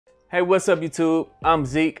Hey, what's up YouTube? I'm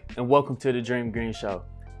Zeke and welcome to the Dream Green Show.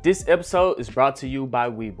 This episode is brought to you by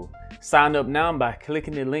Webull. Sign up now by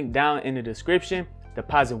clicking the link down in the description,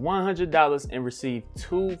 deposit $100 and receive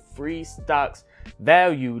 2 free stocks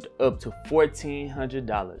valued up to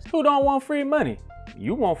 $1,400. Who don't want free money?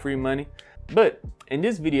 You want free money. But in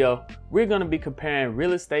this video, we're going to be comparing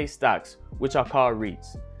real estate stocks, which are called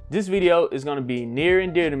REITs. This video is going to be near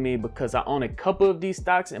and dear to me because I own a couple of these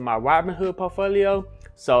stocks in my Robinhood portfolio.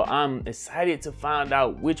 So I'm excited to find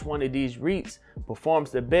out which one of these REITs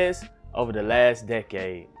performs the best over the last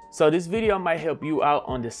decade. So this video might help you out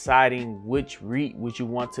on deciding which REIT would you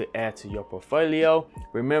want to add to your portfolio.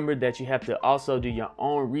 Remember that you have to also do your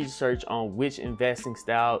own research on which investing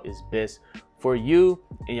style is best for you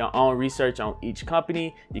and your own research on each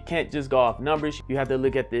company. You can't just go off numbers. You have to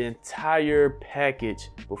look at the entire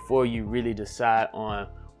package before you really decide on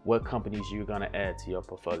what companies you're gonna add to your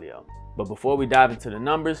portfolio. But before we dive into the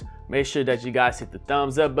numbers, make sure that you guys hit the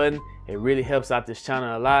thumbs up button. It really helps out this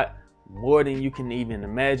channel a lot, more than you can even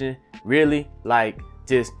imagine. Really, like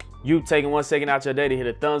just you taking 1 second out your day to hit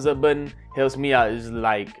a thumbs up button helps me out. It's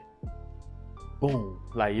like boom,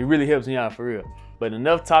 like it really helps me out for real. But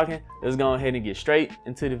enough talking, let's go ahead and get straight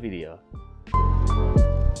into the video.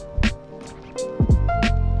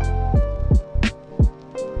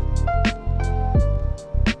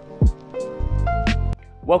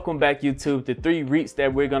 Welcome back YouTube. The 3 REITs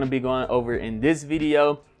that we're going to be going over in this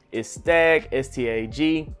video is STAG,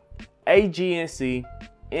 S-T-A-G, AGNC,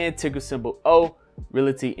 and ticker symbol O,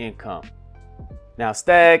 Realty Income. Now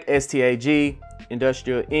STAG, S-T-A-G,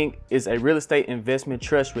 Industrial Inc. is a real estate investment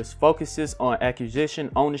trust which focuses on acquisition,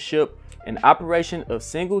 ownership, and operation of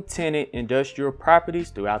single-tenant industrial properties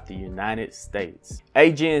throughout the United States.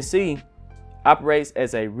 AGNC operates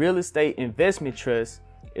as a real estate investment trust.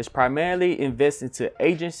 Is primarily invested into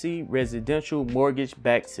agency residential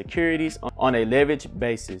mortgage-backed securities on a leveraged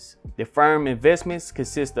basis. The firm investments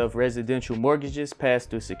consist of residential mortgages passed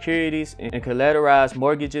through securities and collateralized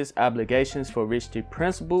mortgages obligations for which the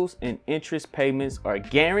principals and interest payments are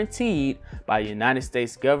guaranteed by United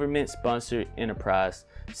States government-sponsored enterprise,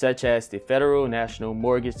 such as the Federal National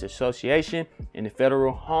Mortgage Association and the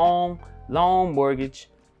Federal Home Loan Mortgage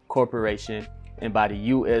Corporation, and by the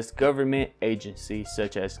U.S. government agencies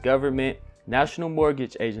such as government, national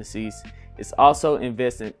mortgage agencies. It's also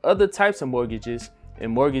invested in other types of mortgages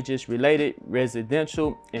and mortgages-related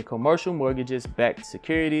residential and commercial mortgages-backed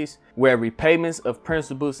securities where repayments of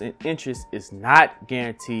principals and interest is not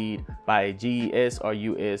guaranteed by a GES or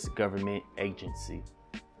U.S. government agency.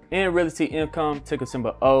 And Realty Income, ticker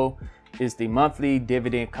symbol O, is the monthly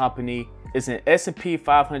dividend company. It's an S&P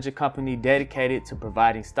 500 company dedicated to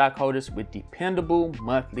providing stockholders with dependable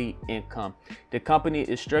monthly income. The company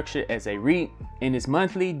is structured as a REIT, and its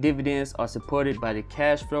monthly dividends are supported by the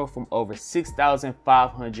cash flow from over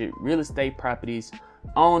 6,500 real estate properties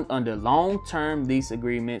owned under long-term lease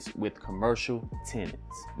agreements with commercial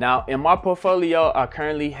tenants. Now, in my portfolio, I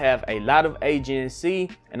currently have a lot of AGNC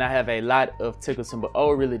and I have a lot of ticker symbol O,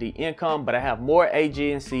 Realty Income, but I have more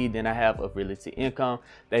AGNC than I have of Realty Income.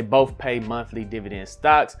 They both pay monthly dividend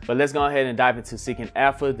stocks, but let's go ahead and dive into Seeking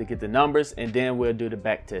Alpha to get the numbers, and then we'll do the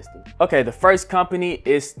back testing. Okay, the first company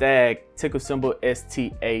is STAG, ticker symbol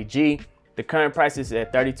STAG. The current price is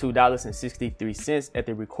at $32.63 at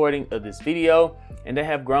the recording of this video, and they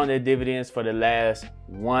have grown their dividends for the last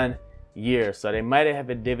 1 year. So they might have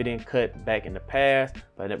a dividend cut back in the past,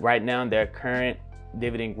 but right now their current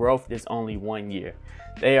dividend growth is only 1 year.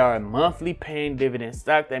 They are a monthly paying dividend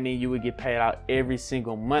stock. That means you would get paid out every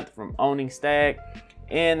single month from owning STAG,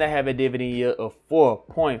 and they have a dividend yield of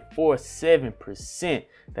 4.47%.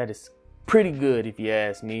 That is pretty good if you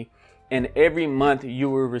ask me. And every month you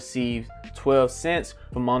will receive 12 cents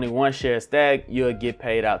from only 1 share of STAG. You'll get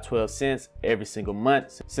paid out 12 cents every single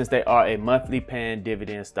month since they are a monthly paying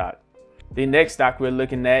dividend stock. The next stock we're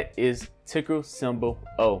looking at is ticker symbol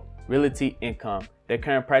O, Realty Income. Their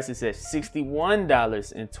current price is at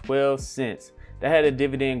 $61.12. They had a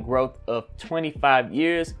dividend growth of 25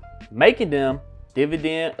 years, making them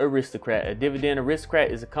Dividend Aristocrat. A Dividend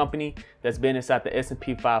Aristocrat is a company that's been inside the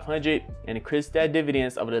S&P 500 and increased their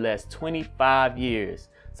dividends over the last 25 years.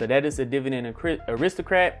 So that is a Dividend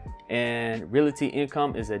Aristocrat, and Realty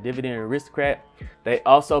Income is a Dividend Aristocrat. They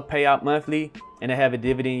also pay out monthly, and they have a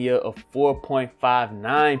dividend yield of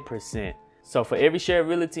 4.59%. So for every share of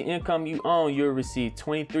Realty Income you own, you'll receive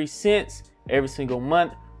 23 cents every single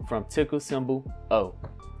month from ticker symbol O.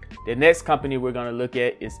 The next company we're going to look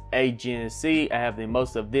at is AGNC. I have the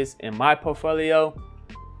most of this in my portfolio.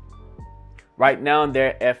 Right now,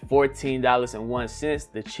 they're at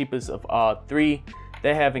 $14.01, the cheapest of all three.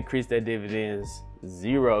 They have increased their dividends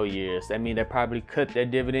 0 years. That means they probably cut their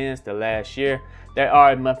dividends the last year. They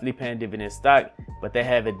are a monthly paying dividend stock, but they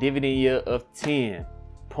have a dividend yield of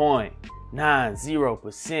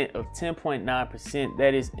 10.90% of 10.9%.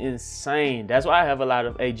 That is insane. That's why I have a lot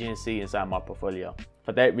of AGNC inside my portfolio,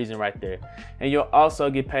 for that reason right there. And you'll also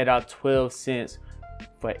get paid out 12 cents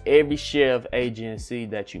for every share of AGNC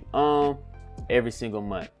that you own every single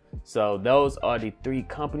month. So those are the 3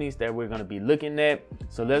 companies that we're going to be looking at.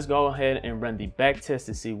 So let's go ahead and run the back test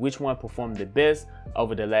to see which one performed the best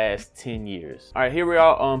over the last 10 years. All right, here we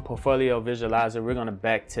are on Portfolio Visualizer. We're going to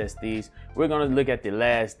back test these. We're going to look at the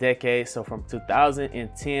last decade. So from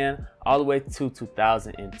 2010 all the way to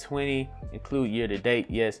 2020, include year to date.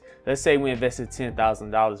 Yes, let's say we invested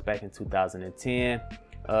 $10,000 back in 2010.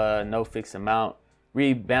 No fixed amount.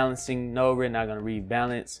 Rebalancing, no, we're not going to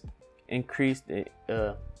rebalance. Increase the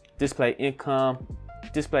display income,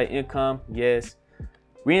 yes.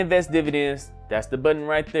 Reinvest dividends, that's the button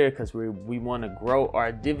right there, because we want to grow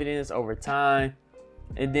our dividends over time.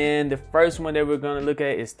 And then the first one that we're going to look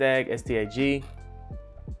at is STAG, STAG.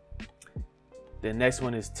 The next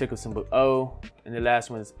one is ticker symbol O, and the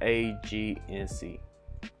last one is AGNC.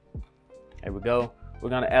 There we go. We're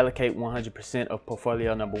going to allocate 100% of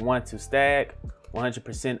portfolio number 1 to STAG,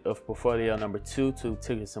 100% of portfolio number 2 to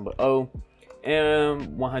ticker symbol O,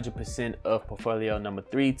 and 100% of portfolio number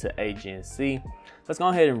 3 to AGNC. Let's go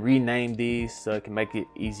ahead and rename these so it can make it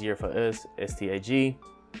easier for us. STAG,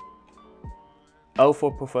 O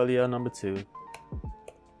for portfolio number 2,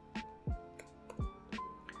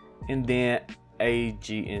 and then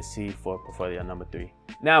AGNC for portfolio number 3.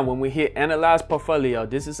 Now, when we hit analyze portfolio,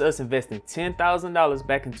 this is us investing $10,000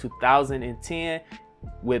 back in 2010,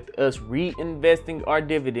 with us reinvesting our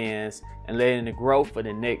dividends and letting it grow for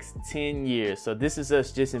the next 10 years. So this is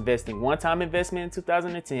us just investing one-time investment in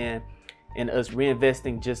 2010 and us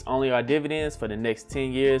reinvesting just only our dividends for the next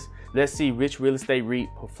 10 years. Let's see which real estate REIT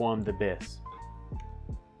performed the best.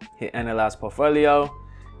 Hit analyze portfolio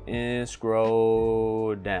and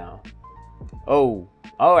scroll down. Oh,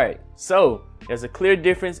 all right. So there's a clear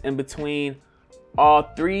difference in between all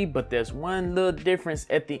 3, but there's one little difference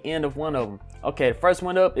at the end of one of them. Okay, the first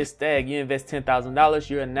one up is STAG. You invest $10,000,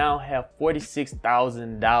 you now have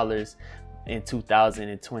 $46,000 in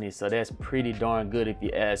 2020. So that's pretty darn good if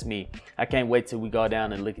you ask me. I can't wait till we go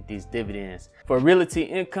down and look at these dividends. For realty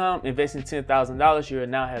income, investing $10,000, you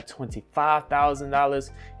now have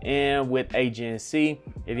 $25,000. And with AGNC,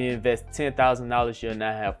 if you invest $10,000, you'll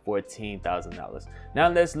now have $14,000. Now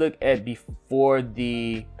let's look at before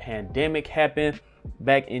the pandemic happened.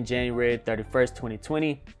 Back in January 31st,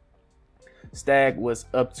 2020, STAG was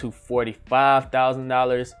up to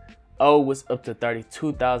 $45,000. O was up to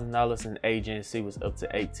 $32,000, and AGNC was up to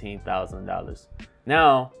 $18,000.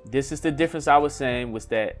 Now, this is the difference I was saying, was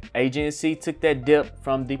that AGNC took that dip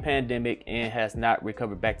from the pandemic and has not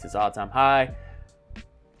recovered back to its all-time high.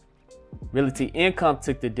 Realty income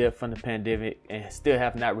took the dip from the pandemic and still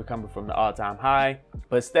have not recovered from the all-time high.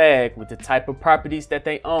 But STAG, with the type of properties that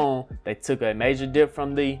they own, they took a major dip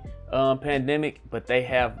from the pandemic, but they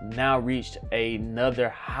have now reached another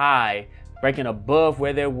high, breaking above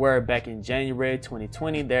where they were back in January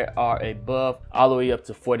 2020. They are above all the way up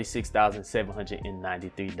to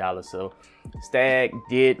 $46,793. So STAG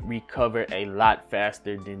did recover a lot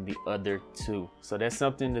faster than the other 2. So that's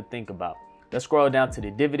something to think about. Let's scroll down to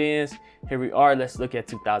the dividends. Here we are. Let's look at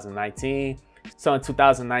 2019. So in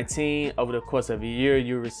 2019, over the course of a year,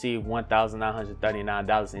 you received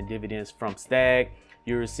 $1,939 in dividends from STAG.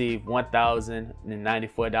 You receive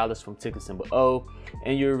 $1,094 from ticker symbol O,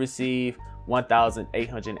 and you receive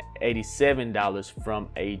 $1,887 from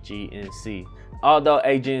AGNC. Although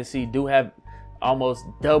AGNC do have almost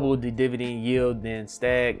double the dividend yield than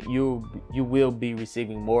STAG, you will be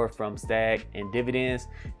receiving more from STAG in dividends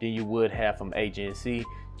than you would have from AGNC,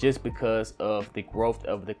 just because of the growth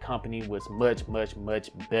of the company was much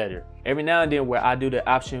better. Every now and then, where I do the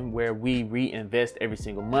option where we reinvest every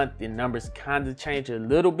single month, the numbers kind of change a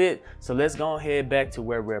little bit. So let's go ahead back to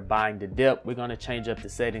where we're buying the dip. We're going to change up the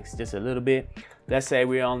settings just a little bit. Let's say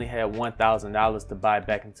we only had $1,000 to buy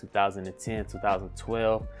back in 2010,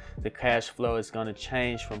 2012. The cash flow is going to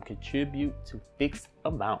change from contribute to fixed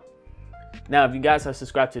amount. Now, if you guys are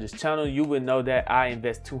subscribed to this channel, you would know that I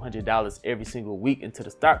invest $200 every single week into the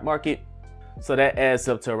stock market. So that adds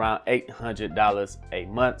up to around $800 a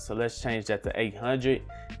month. So let's change that to 800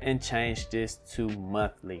 and change this to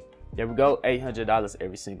monthly. There we go, $800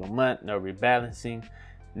 every single month, no rebalancing.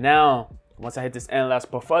 Now, Once I hit this analyze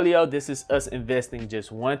portfolio, this is us investing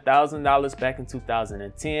just $1,000 back in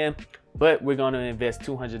 2010, but we're going to invest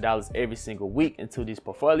 $200 every single week into these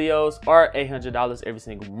portfolios, or $800 every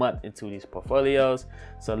single month into these portfolios.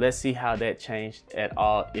 So let's see how that changed at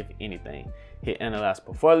all, if anything. Hit analyze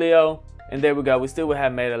portfolio, and there we go. We still would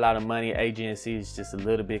have made a lot of money. AGNC is just a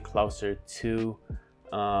little bit closer to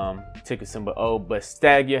ticker symbol O, but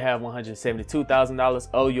STAG, you'll have $172,000.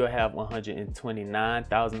 O, you'll have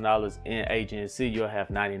 $129,000. In AGNC, you'll have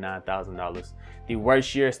 $99,000. The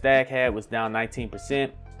worst year STAG had was down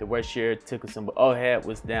 19%. The worst year ticker symbol O had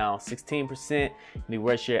was down 16%. The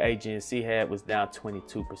worst year AGNC had was down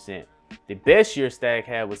 22%. The best year STAG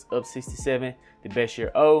had was up 67. The best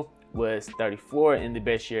year O was 34, and the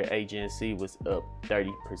best year AGNC was up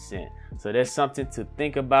 30%. So that's something to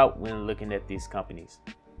think about when looking at these companies.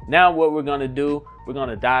 Now what we're gonna do, we're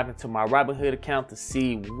gonna dive into my Robinhood account to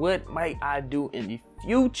see what might I do in the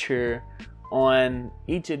future on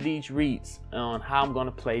each of these REITs, on how I'm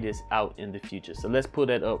gonna play this out in the future. So let's pull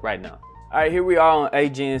that up right now. All right, here we are on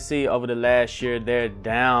AGNC. Over the last year, they're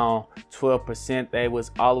down 12%. They was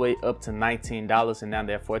all the way up to $19, and now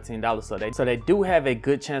they're $14. So they do have a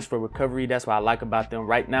good chance for recovery. That's what I like about them.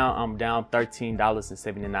 Right now, I'm down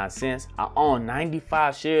 $13.79. I own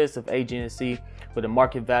 95 shares of AGNC with a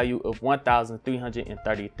market value of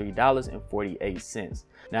 $1,333.48.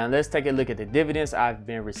 Now let's take a look at the dividends I've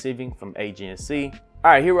been receiving from AGNC. All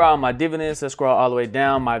right, here are my dividends. Let's scroll all the way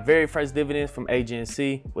down. My very first dividend from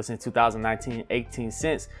AGNC was in 2019, 18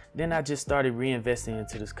 cents. Then I just started reinvesting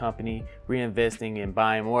into this company, reinvesting and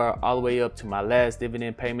buying more, all the way up to my last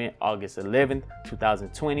dividend payment, August 11th,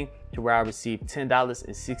 2020, to where I received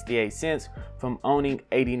 $10.68 from owning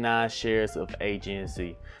 89 shares of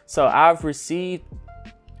AGNC. So I've received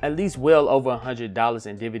at least well over $100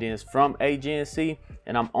 in dividends from AGNC,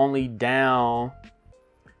 and I'm only down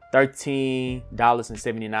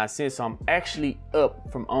 $13.79. So I'm actually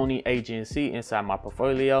up from owning AGNC inside my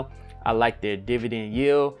portfolio. I like their dividend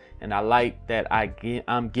yield, and I like that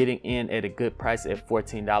I'm getting in at a good price at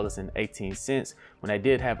 $14.18 when I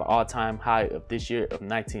did have an all-time high of this year of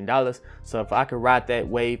 $19. So if I could ride that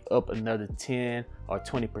wave up another 10 or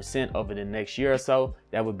 20% over the next year or so,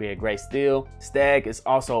 that would be a great steal. STAG is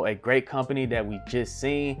also a great company that we just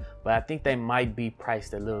seen, but I think they might be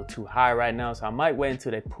priced a little too high right now. So I might wait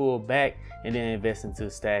until they pull back and then invest into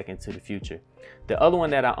STAG into the future. The other one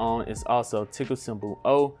that I own is also ticker symbol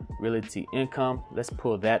O, Realty Income. Let's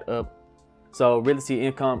pull that up. So Realty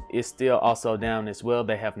Income is still also down as well.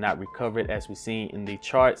 They have not recovered as we've seen in the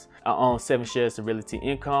charts. I own 7 shares of Realty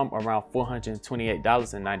Income, around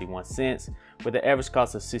 $428.91, with an average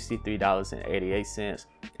cost of $63.88.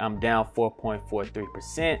 I'm down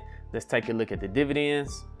 4.43%. Let's take a look at the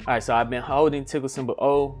dividends. All right, so I've been holding ticker symbol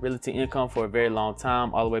O, Realty Income, for a very long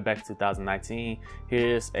time, all the way back to 2019.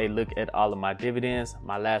 Here's a look at all of my dividends.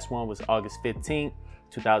 My last one was August 15th,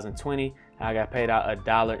 2020. I got paid out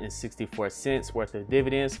 $1.64 worth of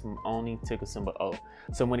dividends from owning ticker symbol O.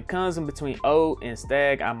 So when it comes in between O and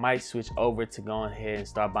STAG, I might switch over to going ahead and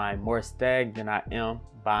start buying more STAG than I am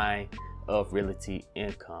buying of Realty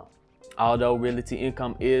Income. Although Realty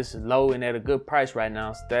Income is low and at a good price right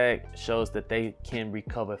now, STAG shows that they can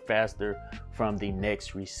recover faster from the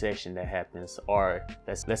next recession that happens, or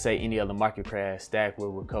let's say any other market crash. STAG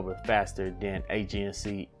will recover faster than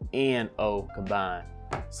AGNC and O combined.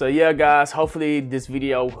 So yeah, guys, hopefully this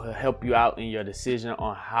video will help you out in your decision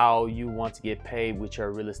on how you want to get paid with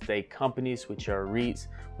your real estate companies, with your REITs.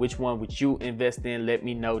 Which one would you invest in? Let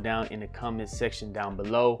me know down in the comment section down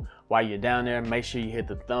below. While you're down there, make sure you hit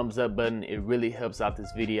the thumbs up button. It really helps out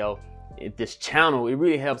this video, this channel. It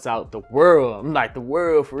really helps out the world. I'm like the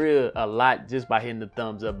world for real a lot just by hitting the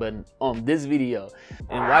thumbs up button on this video.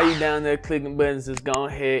 And while you're down there clicking buttons, just go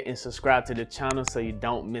ahead and subscribe to the channel so you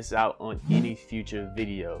don't miss out on any future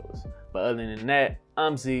videos. But other than that,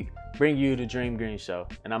 I'm Zeke, bring you the Dream Green Show,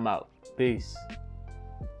 and I'm out. Peace.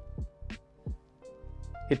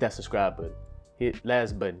 Hit that subscribe button. Hit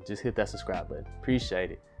last button. Just hit that subscribe button.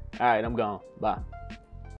 Appreciate it. All right, I'm gone. Bye.